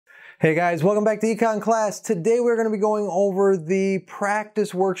Hey guys, welcome back to Econ class. Today we're going to be going over the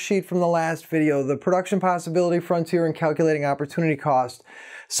practice worksheet from the last video, the production possibility frontier and calculating opportunity cost.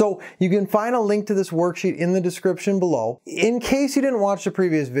 So you can find a link to this worksheet in the description below. In case you didn't watch the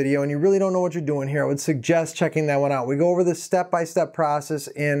previous video and you really don't know what you're doing here, I would suggest checking that one out. We go over the step-by-step process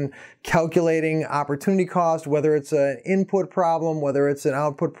in calculating opportunity cost, whether it's an input problem, whether it's an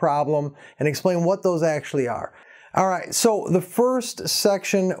output problem, and explain what those actually are. All right, so the first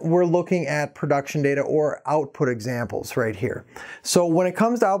section, we're looking at production data or output examples right here. So when it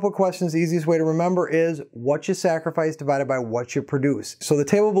comes to output questions, the easiest way to remember is what you sacrifice divided by what you produce. So the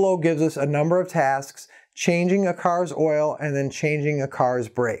table below gives us a number of tasks, changing a car's oil and then changing a car's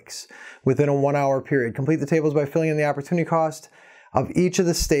brakes within a 1 hour period. Complete the tables by filling in the opportunity cost of each of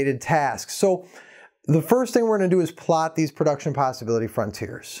the stated tasks. So the first thing we're going to do is plot these production possibility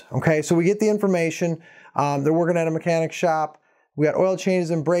frontiers. Okay, so we get the information. They're working at a mechanic shop. We got oil changes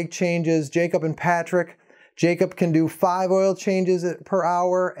and brake changes. Jacob and Patrick. Jacob can do 5 oil changes per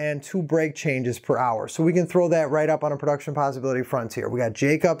hour and 2 brake changes per hour. So we can throw that right up on a production possibility frontier. We got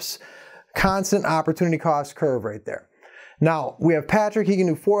Jacob's constant opportunity cost curve right there. Now we have Patrick. He can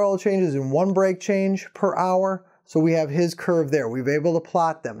do 4 oil changes and 1 brake change per hour. So we have his curve there. We've been able to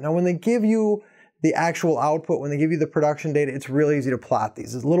plot them. Now when they give you the actual output, when they give you the production data, it's really easy to plot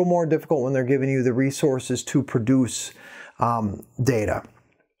these. It's a little more difficult when they're giving you the resources to produce data.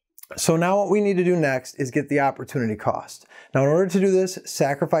 So now what we need to do next is get the opportunity cost. Now in order to do this,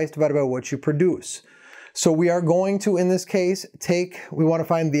 sacrifice divided by what you produce. So we are going to, in this case, we want to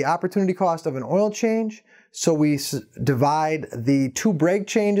find the opportunity cost of an oil change. So we divide the 2 brake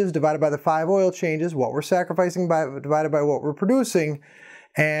changes divided by the 5 oil changes, what we're sacrificing divided by what we're producing,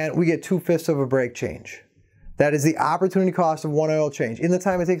 and we get 2/5 of a brake change. That is the opportunity cost of 1 oil change. In the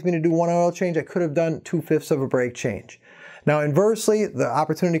time it takes me to do 1 oil change, I could have done 2/5 of a brake change. Now inversely, the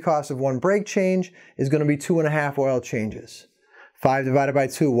opportunity cost of 1 brake change is going to be 2.5 oil changes. 5 divided by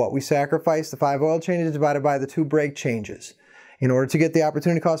 2, what we sacrifice, the 5 oil changes divided by the 2 brake changes. In order to get the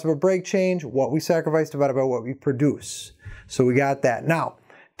opportunity cost of a brake change, what we sacrifice divided by what we produce. So we got that. Now,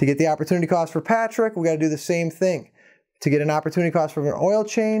 to get the opportunity cost for Patrick, we got to do the same thing. To get an opportunity cost for an oil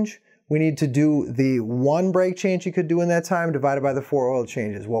change, we need to do the 1 brake change you could do in that time divided by the 4 oil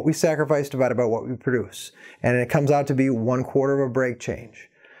changes. What we sacrifice divided by what we produce. And it comes out to be 1/4 of a brake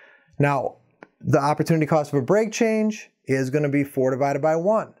change. Now, the opportunity cost of a brake change is going to be 4 divided by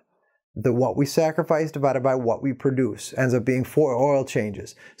 1. What we sacrifice divided by what we produce ends up being 4 oil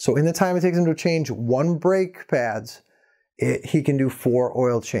changes. So in the time it takes him to change 1 brake pads, he can do 4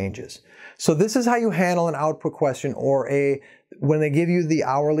 oil changes. So this is how you handle an output question or when they give you the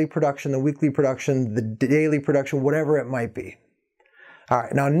hourly production, the weekly production, the daily production, whatever it might be. All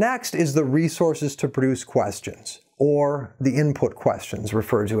right, now next is the resources to produce questions, or the input questions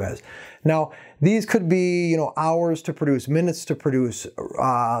referred to as. Now these could be, hours to produce, minutes to produce,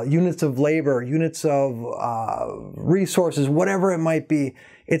 units of labor, units of resources, whatever it might be.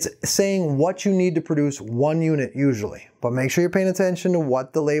 It's saying what you need to produce 1 unit usually, but make sure you're paying attention to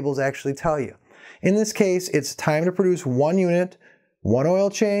what the labels actually tell you. In this case, it's time to produce 1 unit, 1 oil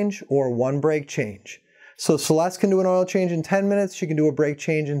change, or 1 brake change. So Celeste can do an oil change in 10 minutes, she can do a brake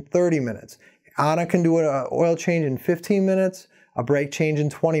change in 30 minutes. Anna can do an oil change in 15 minutes, a brake change in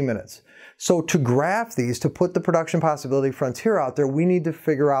 20 minutes. So to graph these, to put the production possibility frontier out there, we need to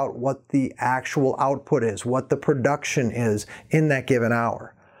figure out what the actual output is, what the production is in that given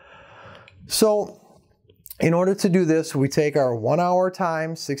hour. So in order to do this, we take our 1 hour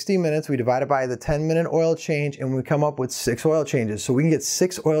time, 60 minutes, we divide it by the 10-minute oil change, and we come up with 6 oil changes. So we can get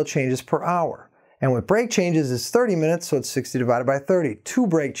 6 oil changes per hour. And with brake changes is 30 minutes, so it's 60 divided by 30, 2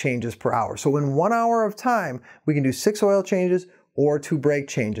 brake changes per hour. So in 1 hour of time, we can do 6 oil changes or 2 brake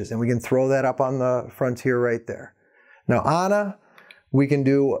changes, and we can throw that up on the frontier right there. Now Anna, we can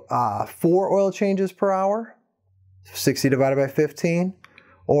do 4 oil changes per hour, 60 divided by 15,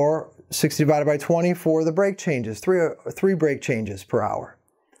 or 60 divided by 20 for the brake changes, 3 brake changes per hour.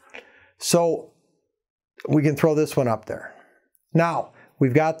 So we can throw this one up there. Now,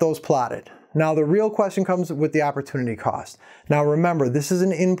 we've got those plotted. Now the real question comes with the opportunity cost. Now remember, this is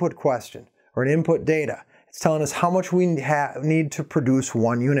an input question or an input data. It's telling us how much we need to produce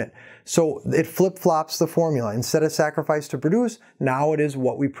 1 unit. So it flip-flops the formula. Instead of sacrifice to produce, now it is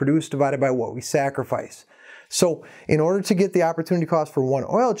what we produce divided by what we sacrifice. So in order to get the opportunity cost for 1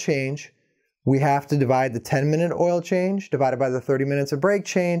 oil change, we have to divide the 10-minute oil change divided by the 30 minutes of brake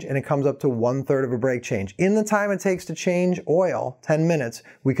change, and it comes up to 1/3 of a brake change. In the time it takes to change oil, 10 minutes,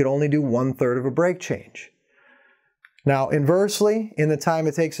 we could only do 1/3 of a brake change. Now inversely, in the time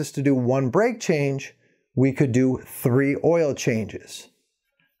it takes us to do 1 brake change, we could do 3 oil changes.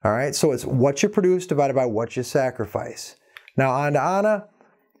 All right, so it's what you produce divided by what you sacrifice. Now on to Anna.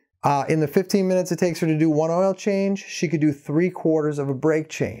 In the 15 minutes it takes her to do 1 oil change, she could do 3/4 of a brake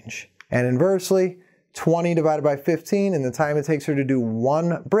change. And inversely, 20 divided by 15, in the time it takes her to do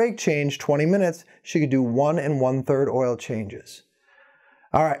 1 brake change, 20 minutes, she could do 1 1/3 oil changes.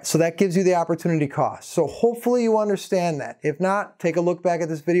 All right, so that gives you the opportunity cost. So hopefully you understand that. If not, take a look back at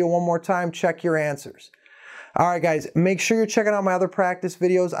this video one more time, check your answers. All right, guys, make sure you're checking out my other practice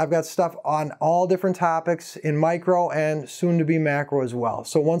videos. I've got stuff on all different topics in micro and soon to be macro as well.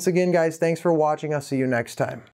 So once again, guys, thanks for watching. I'll see you next time.